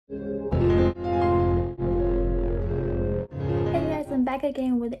Hey guys, I'm back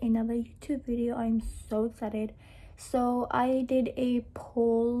again with another YouTube video. I'm so excited. So I did a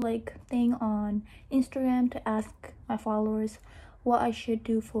poll thing on Instagram to ask my followers what I should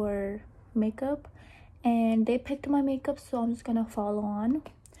do for makeup, and they picked my makeup, so I'm just gonna follow on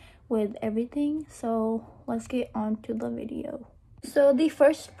with everything. So let's get on to the video. So the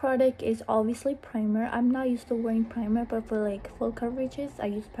first product is obviously primer. I'm not used to wearing primer, but for full coverages I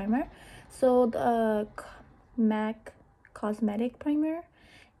use primer. So the MAC cosmetic primer,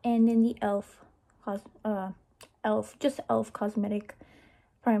 and then the elf cosmetic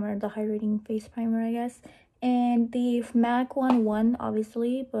primer, the hydrating face primer, I guess. And the MAC one won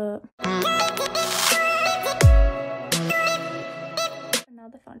obviously, but now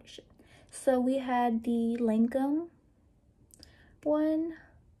the foundation. So we had the Lancome one,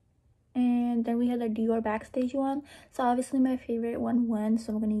 and then we had the Dior Backstage one. So obviously my favorite one won,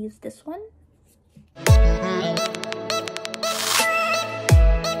 so I'm gonna use this one.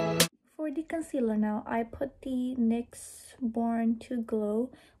 For the concealer now, I put the NYX Born to Glow,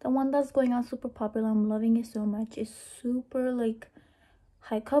 the one that's going on super popular. I'm loving it so much. It's super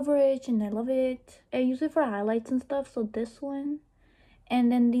high coverage and I love it. I use it for highlights and stuff. So this one,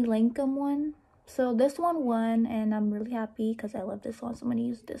 and then the Lancome one. So this one won, and I'm really happy because I love this one, so I'm gonna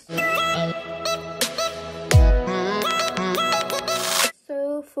use this one.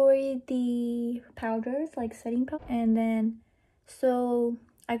 So for the powders, setting powder, and then so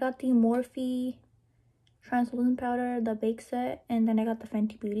I got the Morphe translucent powder, the bake set, and then I got the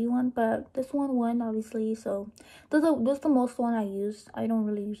Fenty Beauty one, but this one won obviously. So this is the most one I use. I don't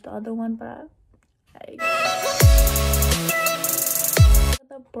really use the other one, but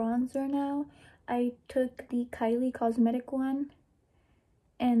the bronzer now, I took the Kylie Cosmetic one,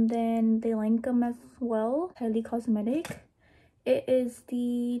 and then the Lancome as well, Kylie Cosmetic. It is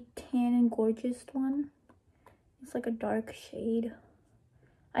the Tan and Gorgeous one. It's like a dark shade.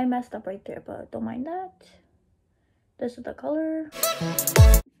 I messed up right there, but don't mind that. This is the color.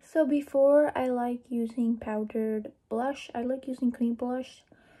 So before, I like using powdered blush. I like using cream blush.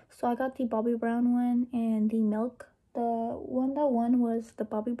 So I got the Bobbi Brown one and the Milk. The one that won was the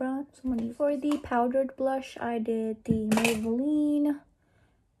Bobbi Brown. So I'm gonna use. For the powdered blush, I did the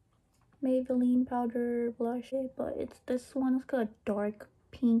Maybelline powder blush, but it's this one. It's got a dark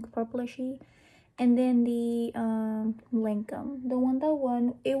pink purplishy. And then the Lancome, the one that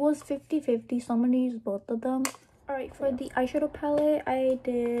won, it was 50-50, so I'm gonna use both of them. All right, for the eyeshadow palette, I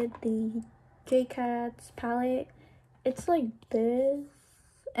did the J-Cat's palette. It's like this,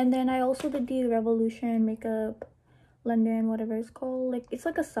 and then I also did the Revolution Makeup London, whatever it's called. It's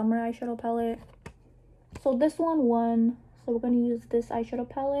like a summer eyeshadow palette. So this one won, so we're gonna use this eyeshadow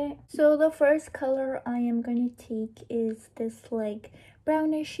palette. So the first color I am gonna take is this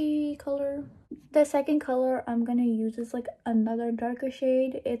brownishy color. The second color I'm gonna use is another darker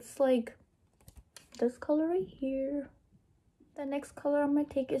shade. It's this color right here. The next color I'm gonna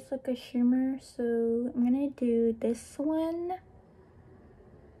take is a shimmer, so I'm gonna do this one,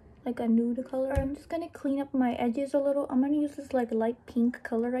 a nude color. I'm just gonna clean up my edges a little. I'm gonna use this light pink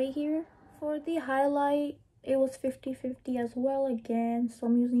color right here. For the highlight, it was 50-50 as well again, so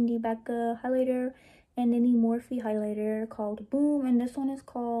I'm using the Becca highlighter and then the Morphe highlighter called Boom, and this one is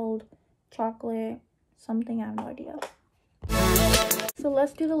called Chocolate something, I have no idea. So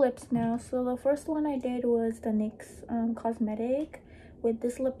let's do the lips now. So the first one I did was the NYX cosmetic with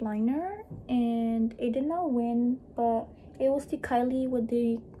this lip liner, and it did not win, but it was the Kylie with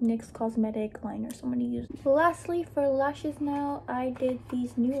the NYX cosmetic liner, so I'm gonna use it. Lastly, for lashes now, I did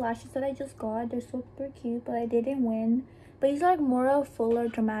these new lashes that I just got. They're super cute, but I didn't win. But these are more of fuller,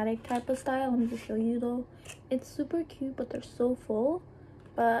 dramatic type of style. Let me just show you though. It's super cute, but they're so full.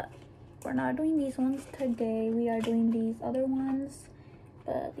 But we're not doing these ones today. We are doing these other ones.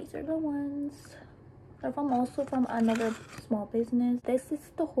 But these are the ones. They're also from another small business. This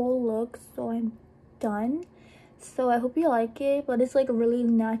is the whole look, so I'm done. So I hope you like it, but it's really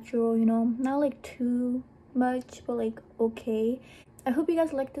natural, not too much, but okay. I hope you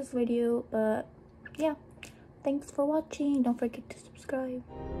guys like this video, but yeah, thanks for watching. Don't forget to subscribe.